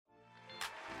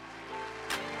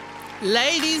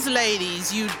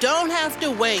Ladies, you don't have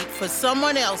to wait for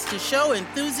someone else to show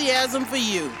enthusiasm for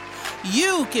you.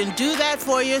 You can do that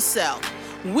for yourself.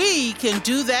 We can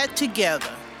do that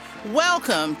together.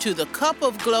 Welcome to the Cup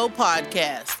of Glow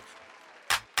podcast.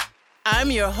 I'm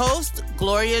your host,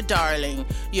 Gloria Darling,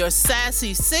 your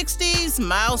sassy 60s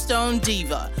milestone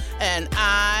diva, and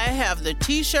I have the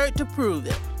t-shirt to prove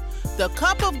it. The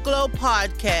Cup of Glow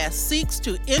podcast seeks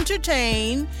to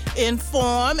entertain,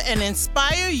 inform, and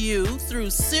inspire you through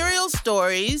serial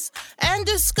stories and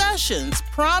discussions,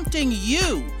 prompting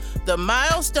you, the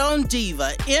milestone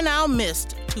diva in our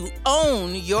midst, to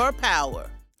own your power.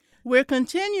 We're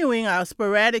continuing our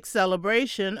sporadic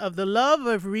celebration of the love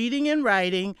of reading and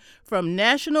writing from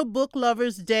National Book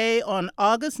Lovers Day on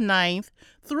August 9th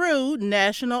through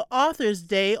National Authors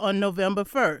Day on November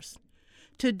 1st.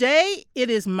 Today, it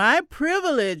is my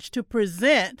privilege to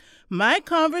present my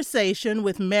conversation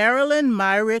with Marilyn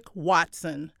Myrick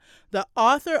Watson, the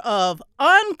author of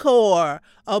Encore,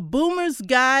 A Boomer's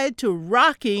Guide to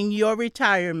Rocking Your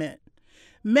Retirement.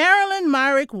 Marilyn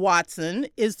Myrick Watson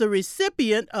is the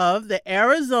recipient of the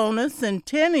Arizona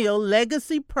Centennial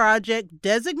Legacy Project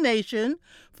designation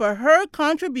for her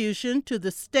contribution to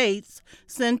the state's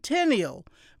centennial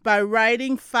by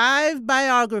writing 5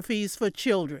 biographies for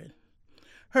children.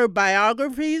 Her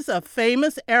biographies of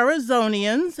famous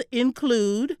Arizonians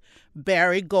include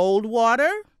Barry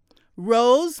Goldwater,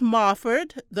 Rose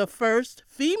Mofford, the first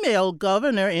female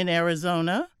governor in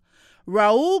Arizona,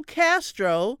 Raul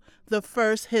Castro, the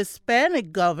first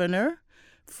Hispanic governor,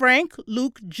 Frank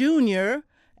Luke Jr.,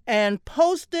 and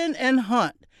Poston and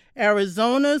Hunt,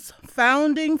 Arizona's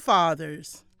founding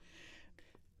fathers.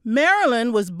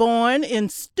 Marilyn was born in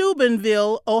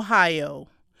Steubenville, Ohio.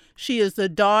 She is the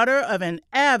daughter of an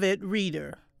avid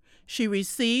reader. She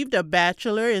received a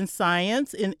Bachelor in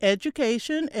Science in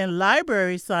Education and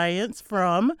Library Science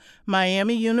from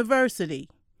Miami University.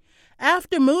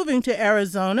 After moving to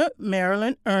Arizona,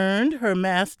 Marilyn earned her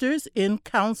master's in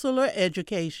counselor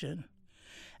education.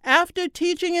 After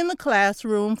teaching in the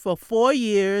classroom for 4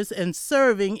 years and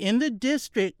serving in the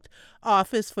district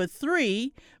office for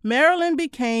 3, Marilyn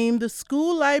became the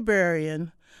school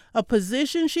librarian, a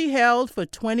position she held for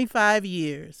 25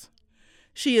 years.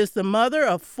 She is the mother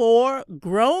of 4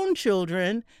 grown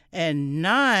children and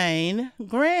 9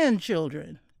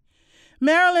 grandchildren.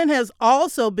 Marilyn has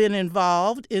also been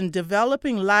involved in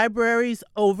developing libraries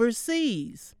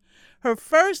overseas. Her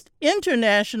first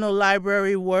international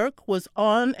library work was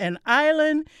on an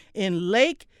island in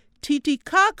Lake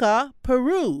Titicaca,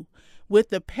 Peru,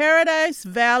 with the Paradise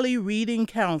Valley Reading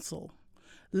Council.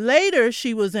 Later,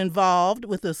 she was involved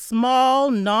with a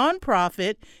small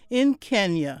nonprofit in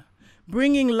Kenya,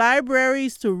 bringing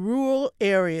libraries to rural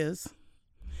areas.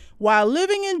 While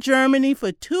living in Germany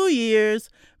for 2 years,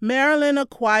 Marilyn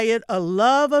acquired a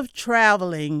love of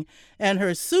traveling, and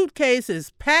her suitcase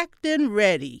is packed and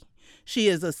ready. She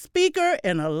is a speaker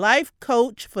and a life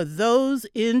coach for those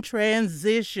in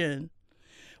transition.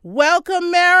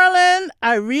 Welcome, Marilyn.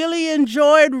 I really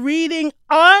enjoyed reading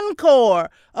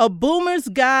Encore, A Boomer's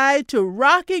Guide to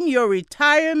Rocking Your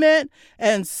Retirement,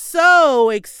 and so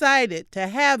excited to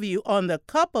have you on the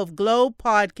Cup of Glow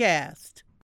podcast.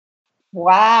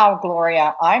 Wow,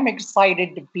 Gloria, I'm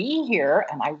excited to be here,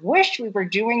 and I wish we were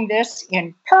doing this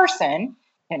in person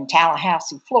in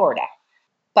Tallahassee, Florida.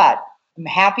 But I'm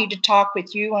happy to talk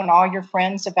with you and all your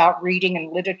friends about reading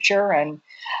and literature and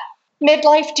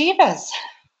midlife divas.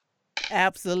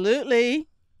 Absolutely.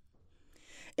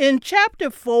 In chapter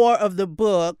 4 of the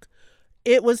book,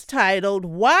 it was titled,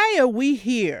 Why Are We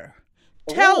Here?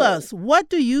 Tell us, what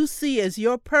do you see as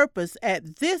your purpose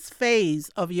at this phase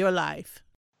of your life?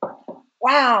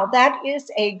 Wow, that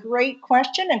is a great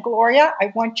question. And Gloria,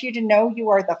 I want you to know you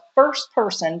are the first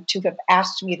person to have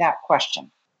asked me that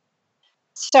question.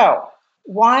 So,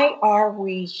 why are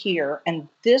we here at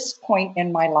this point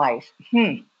in my life?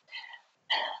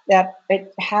 That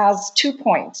it has 2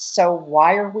 points. So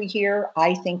why are we here?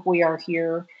 I think we are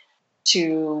here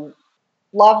to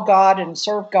love God and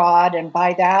serve God. And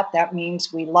by that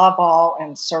means we love all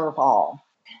and serve all.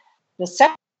 The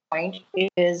second point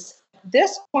is,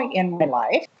 this point in my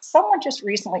life, someone just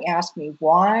recently asked me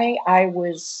why I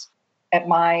was at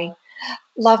my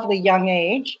lovely young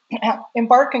age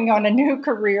embarking on a new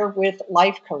career with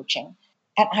life coaching.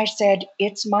 And I said,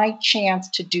 it's my chance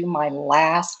to do my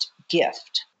last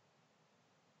gift.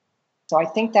 So I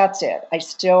think that's it.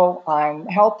 I'm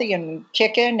healthy and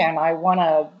kicking, and I want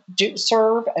to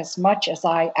serve as much as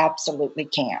I absolutely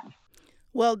can.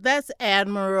 Well, that's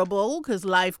admirable, because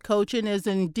life coaching is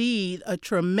indeed a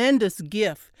tremendous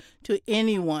gift to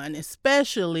anyone,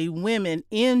 especially women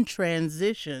in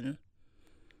transition.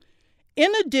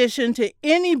 In addition to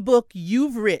any book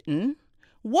you've written,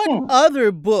 what Hmm.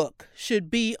 other book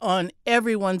should be on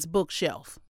everyone's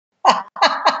bookshelf?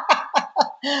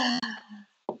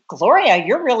 Gloria,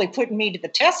 you're really putting me to the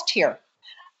test here.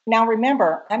 Now,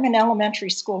 remember, I'm an elementary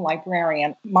school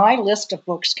librarian. My list of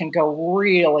books can go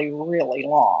really, really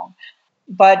long.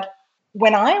 But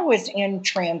when I was in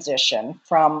transition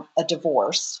from a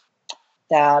divorce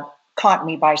that caught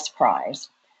me by surprise,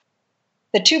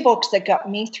 the two books that got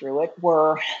me through it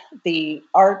were The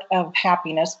Art of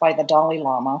Happiness by the Dalai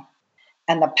Lama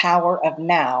and The Power of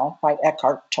Now by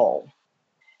Eckhart Tolle.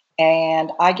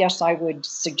 And I guess I would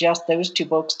suggest those two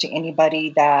books to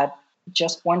anybody that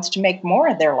just wants to make more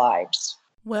of their lives.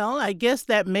 Well, I guess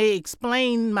that may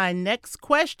explain my next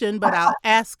question, but I'll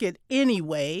ask it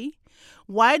anyway.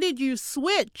 Why did you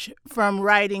switch from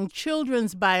writing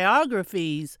children's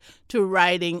biographies to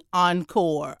writing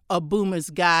Encore, a boomer's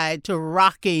guide to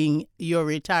rocking your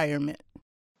retirement?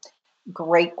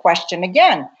 Great question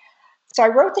again. So I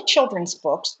wrote the children's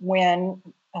books when,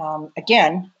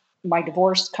 again, my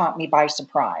divorce caught me by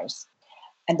surprise.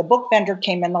 And the book vendor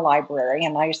came in the library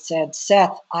and I said,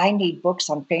 Seth, I need books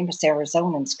on famous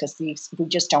Arizonans because we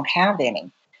just don't have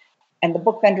any. And the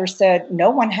book vendor said, no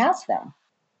one has them.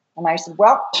 And I said,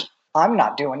 well, I'm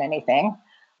not doing anything.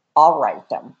 I'll write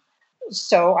them.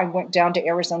 So I went down to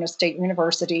Arizona State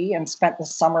University and spent the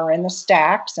summer in the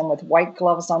stacks and with white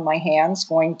gloves on my hands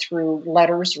going through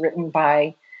letters written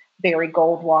by Barry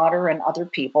Goldwater and other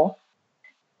people.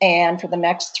 And for the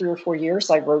next 3 or 4 years,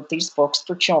 I wrote these books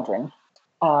for children,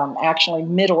 actually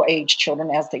middle-aged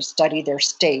children as they study their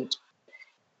state.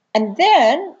 And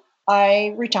then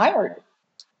I retired.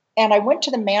 And I went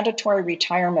to the mandatory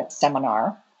retirement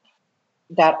seminar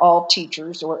that all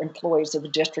teachers or employees of the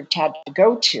district had to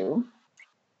go to.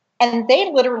 And they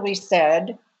literally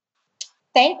said,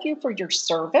 thank you for your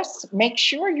service. Make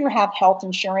sure you have health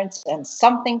insurance and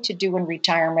something to do in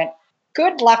retirement.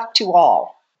 Good luck to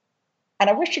all. And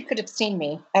I wish you could have seen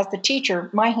me. As the teacher,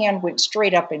 my hand went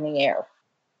straight up in the air.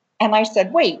 And I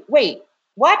said, wait,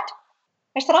 what?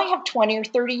 I said, I have 20 or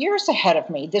 30 years ahead of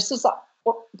me.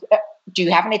 Do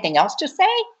you have anything else to say?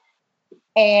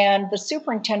 And the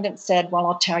superintendent said, well,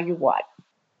 I'll tell you what.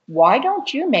 Why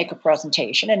don't you make a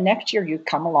presentation and next year you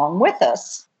come along with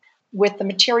us with the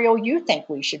material you think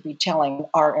we should be telling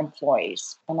our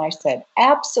employees? And I said,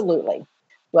 absolutely.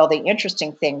 Well, the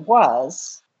interesting thing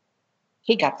was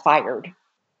he got fired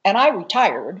and I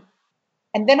retired.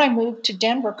 And then I moved to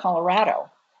Denver, Colorado.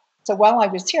 So while I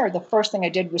was here, the first thing I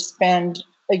did was spend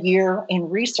a year in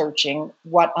researching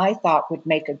what I thought would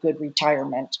make a good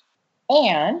retirement.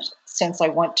 And since I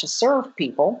want to serve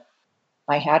people,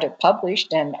 I had it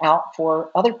published and out for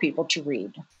other people to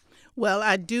read. Well,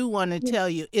 I do want to tell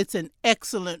you, it's an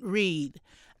excellent read.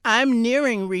 I'm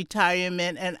nearing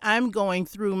retirement and I'm going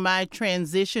through my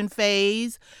transition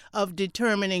phase of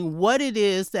determining what it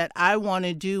is that I want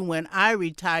to do when I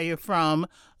retire from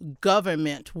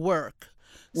government work.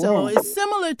 So it's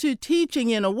similar to teaching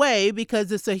in a way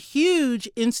because it's a huge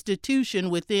institution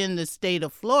within the state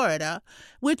of Florida,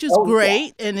 which is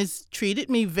great and it's treated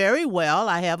me very well.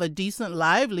 I have a decent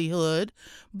livelihood.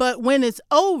 But when it's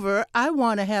over, I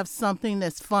want to have something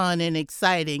that's fun and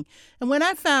exciting. And when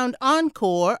I found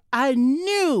Encore, I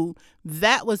knew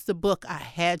that was the book I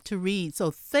had to read. So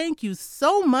thank you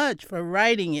so much for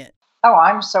writing it. Oh,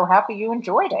 I'm so happy you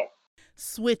enjoyed it.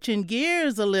 Switching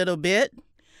gears a little bit.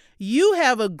 You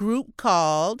have a group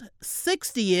called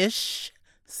 60-ish,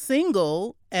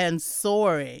 Single and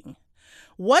Soaring.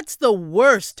 What's the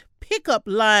worst pickup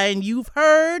line you've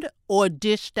heard or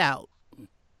dished out?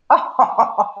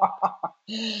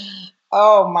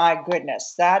 Oh my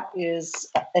goodness, that is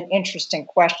an interesting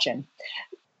question.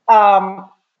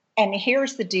 And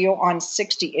here's the deal on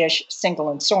 60-ish, Single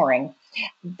and Soaring.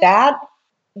 That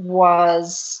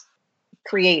was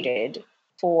created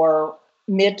for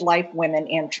midlife women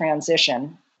in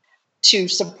transition to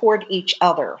support each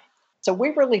other. So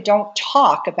we really don't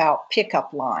talk about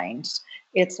pickup lines.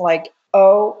 It's like,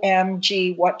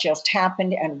 OMG, what just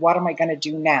happened and what am I going to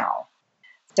do now?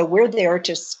 So we're there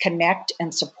to connect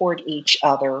and support each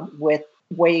other with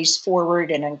ways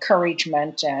forward and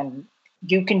encouragement, and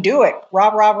you can do it. Rah,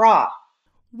 rah, rah.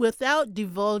 Without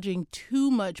divulging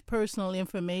too much personal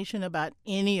information about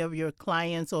any of your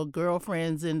clients or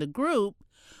girlfriends in the group,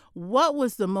 what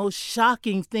was the most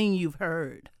shocking thing you've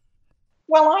heard?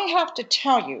 Well, I have to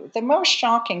tell you, the most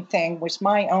shocking thing was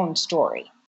my own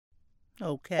story.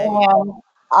 Okay.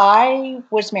 I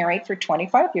was married for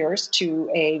 25 years to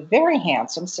a very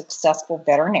handsome, successful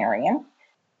veterinarian.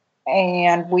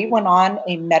 And we went on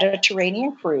a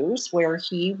Mediterranean cruise where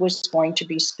he was going to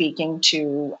be speaking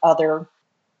to other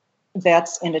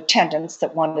vets in attendance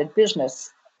that wanted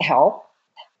business help.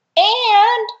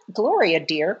 And Gloria,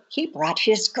 dear, he brought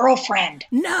his girlfriend.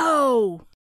 No!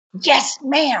 Yes,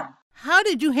 ma'am. How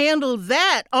did you handle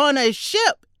that on a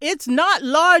ship? It's not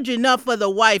large enough for the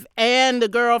wife and the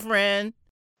girlfriend.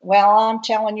 Well, I'm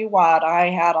telling you what, I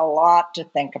had a lot to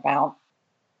think about.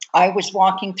 I was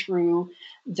walking through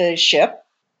the ship,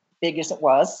 big as it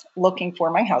was, looking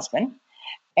for my husband.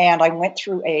 And I went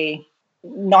through a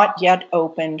not yet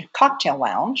opened cocktail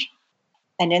lounge.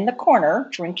 And in the corner,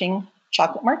 drinking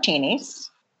chocolate martinis,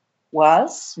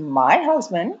 was my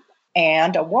husband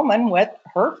and a woman with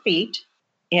her feet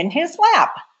in his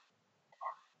lap.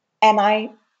 And I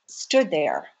stood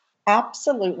there,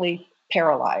 absolutely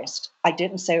paralyzed. I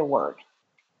didn't say a word.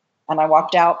 And I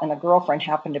walked out, and a girlfriend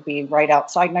happened to be right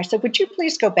outside. And I said, would you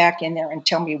please go back in there and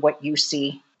tell me what you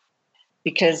see?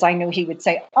 Because I knew he would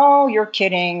say, oh, you're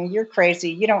kidding. You're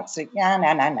crazy. You don't see.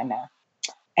 No.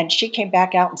 And she came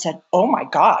back out and said, oh, my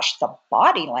gosh, the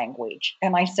body language.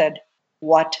 And I said,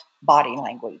 what body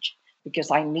language?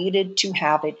 Because I needed to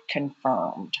have it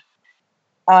confirmed.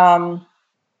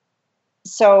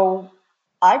 So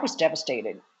I was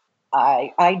devastated.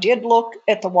 I did look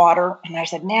at the water, and I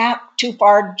said, nah, too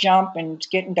far to jump, and it's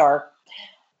getting dark.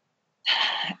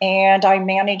 And I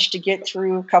managed to get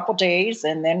through a couple days,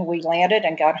 and then we landed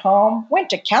and got home, went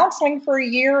to counseling for a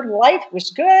year. Life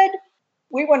was good.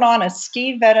 We went on a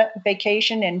ski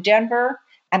vacation in Denver,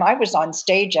 and I was on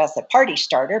stage as a party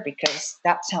starter because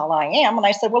that's how I am. And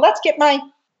I said, well, let's get my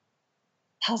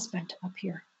husband up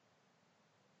here.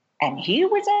 And he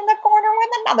was in the corner with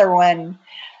another one.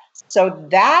 So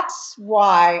that's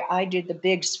why I did the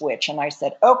big switch. And I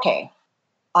said, okay,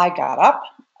 I got up.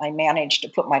 I managed to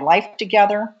put my life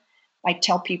together. I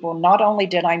tell people not only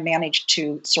did I manage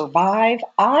to survive,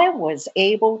 I was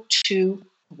able to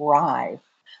thrive.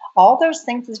 All those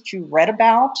things that you read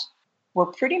about were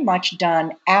pretty much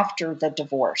done after the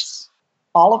divorce.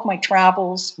 All of my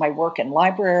travels, my work in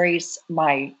libraries,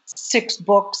 my 6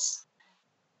 books,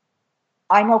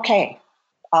 I'm okay.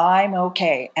 I'm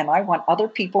okay. And I want other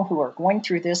people who are going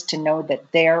through this to know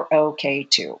that they're okay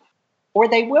too, or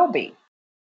they will be.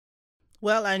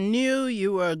 Well, I knew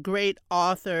you were a great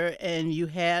author and you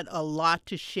had a lot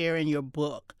to share in your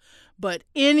book. But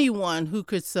anyone who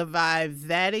could survive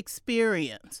that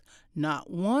experience, not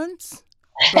once,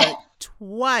 but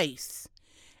twice,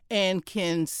 and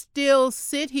can still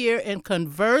sit here and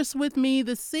converse with me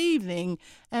this evening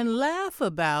and laugh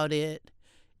about it,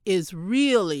 is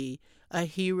really a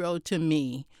hero to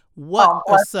me. What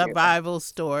a survival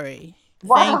story.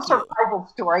 What a survival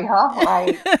story, huh?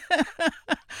 Right.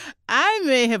 I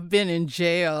may have been in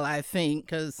jail, I think,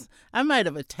 because I might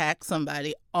have attacked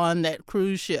somebody on that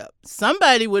cruise ship.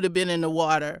 Somebody would have been in the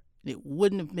water. It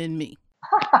wouldn't have been me.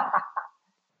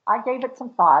 I gave it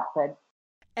some thought, but...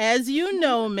 As you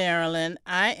know, Marilyn,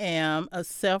 I am a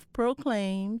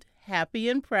self-proclaimed, happy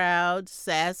and proud,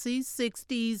 sassy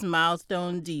 60s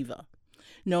milestone diva.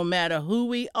 No matter who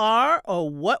we are or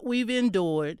what we've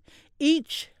endured,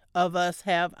 each of us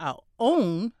have our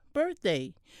own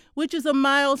birthday, which is a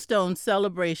milestone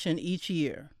celebration each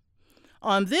year.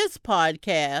 On this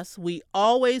podcast, we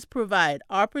always provide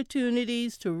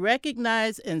opportunities to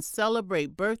recognize and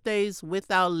celebrate birthdays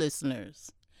with our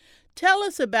listeners. Tell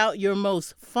us about your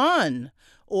most fun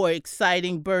or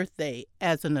exciting birthday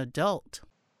as an adult.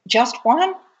 Just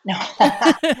one? No.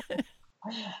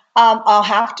 I'll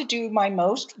have to do my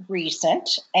most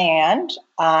recent, and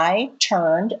I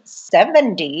turned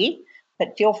 70,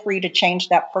 but feel free to change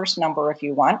that first number if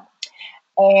you want.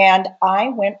 And I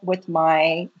went with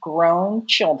my grown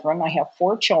children. I have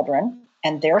 4 children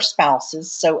and their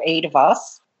spouses, so 8 of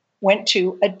us, went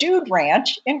to a dude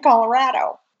ranch in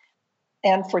Colorado.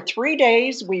 And for 3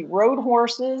 days, we rode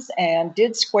horses and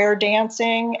did square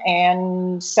dancing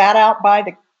and sat out by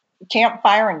the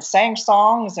campfire and sang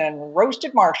songs and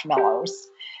roasted marshmallows.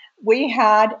 We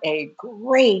had a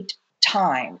great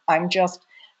time.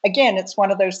 Again, it's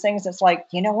one of those things that's like,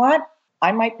 you know what?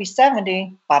 I might be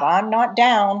 70, but I'm not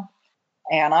down.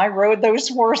 And I rode those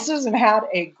horses and had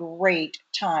a great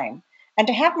time. And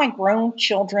to have my grown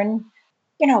children,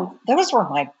 those were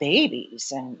my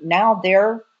babies. And now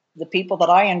they're the people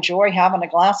that I enjoy having a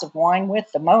glass of wine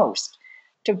with the most.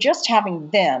 So just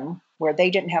having them, where they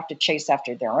didn't have to chase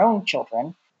after their own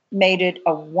children, made it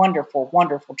a wonderful,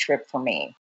 wonderful trip for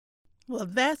me. Well,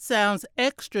 that sounds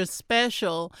extra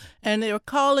special. And they're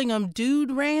calling them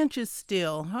dude ranches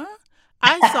still, huh?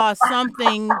 I saw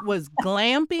something was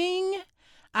glamping.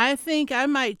 I think I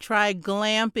might try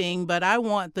glamping, but I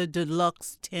want the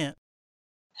deluxe tent.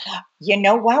 You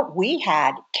know what? We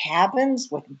had cabins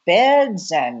with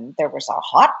beds, and there was a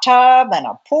hot tub and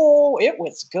a pool. It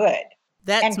was good and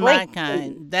That's great my food.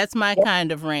 kind. That's my Yep.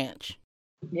 kind of ranch.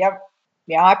 Yep.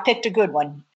 Yeah, I picked a good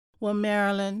one. Well,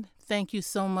 Marilyn, thank you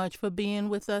so much for being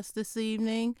with us this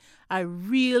evening. I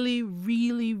really,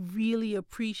 really, really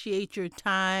appreciate your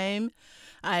time.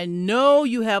 I know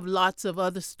you have lots of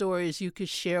other stories you could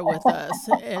share with us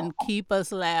and keep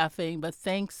us laughing, but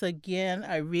thanks again.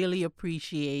 I really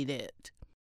appreciate it.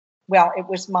 Well, it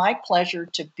was my pleasure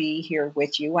to be here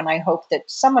with you, and I hope that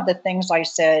some of the things I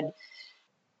said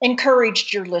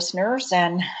encouraged your listeners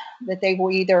and that they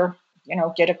will either,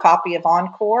 get a copy of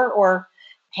Encore or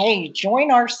hey,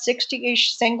 join our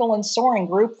 60-ish single and soaring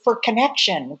group for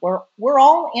connection. We're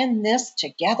all in this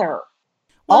together.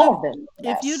 Well, All of this.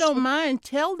 if you Yes. don't mind,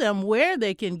 tell them where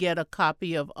they can get a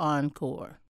copy of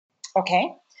Encore.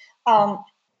 Okay. Um,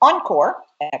 Encore,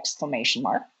 exclamation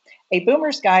mark. A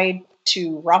Boomer's Guide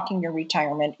to Rocking Your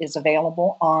Retirement is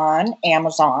available on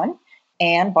Amazon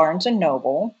and Barnes and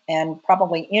Noble and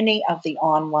probably any of the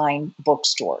online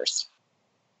bookstores.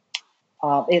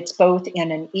 It's both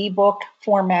in an ebook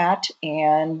format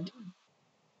and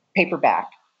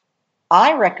paperback.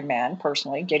 I recommend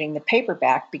personally getting the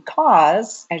paperback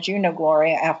because, as you know,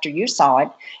 Gloria, after you saw it,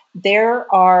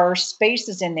 there are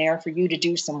spaces in there for you to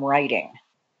do some writing,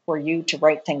 for you to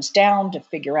write things down, to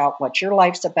figure out what your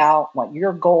life's about, what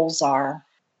your goals are,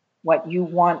 what you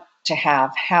want to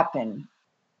have happen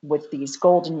with these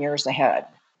golden years ahead.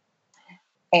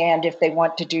 And if they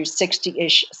want to do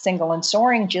 60-ish single and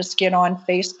soaring, just get on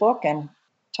Facebook and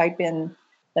type in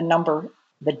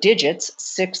the digits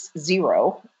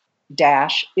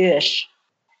 60-ish,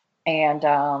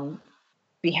 and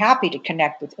be happy to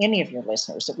connect with any of your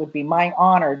listeners. It would be my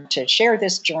honor to share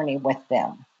this journey with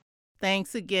them.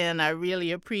 Thanks again. I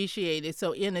really appreciate it.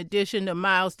 So, in addition to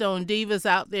milestone divas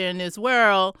out there in this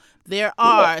world, there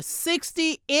are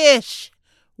 60-ish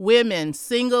women,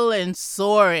 single and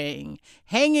soaring,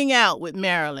 hanging out with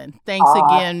Marilyn. Thanks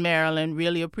again, Marilyn.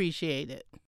 Really appreciate it.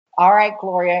 All right,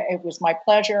 Gloria, it was my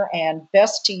pleasure, and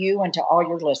best to you and to all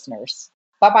your listeners.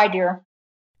 Bye-bye, dear.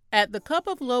 At the Cup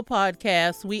of Low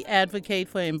podcast, we advocate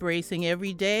for embracing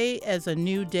every day as a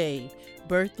new day,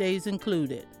 birthdays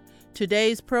included.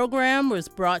 Today's program was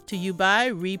brought to you by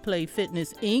Replay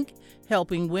Fitness, Inc.,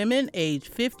 helping women age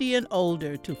 50 and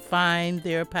older to find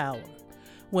their power.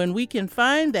 When we can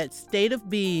find that state of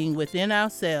being within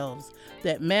ourselves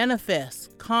that manifests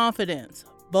confidence,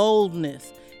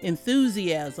 boldness,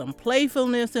 enthusiasm,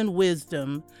 playfulness, and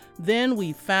wisdom, then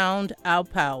we found our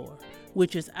power,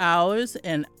 which is ours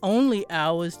and only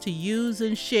ours to use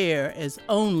and share as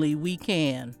only we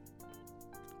can.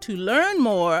 To learn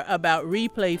more about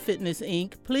Replay Fitness,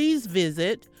 Inc., please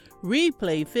visit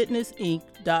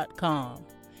replayfitnessinc.com.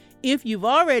 If you've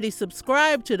already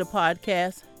subscribed to the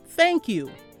podcast, thank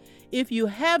you. If you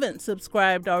haven't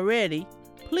subscribed already,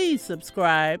 please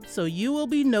subscribe so you will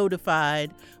be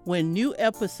notified when new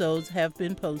episodes have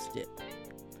been posted.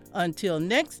 Until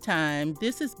next time,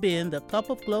 this has been the Cup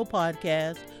of Glow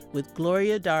podcast with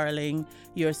Gloria Darling,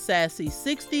 your sassy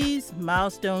 60s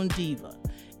milestone diva.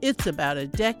 It's about a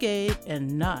decade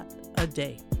and not a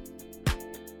day.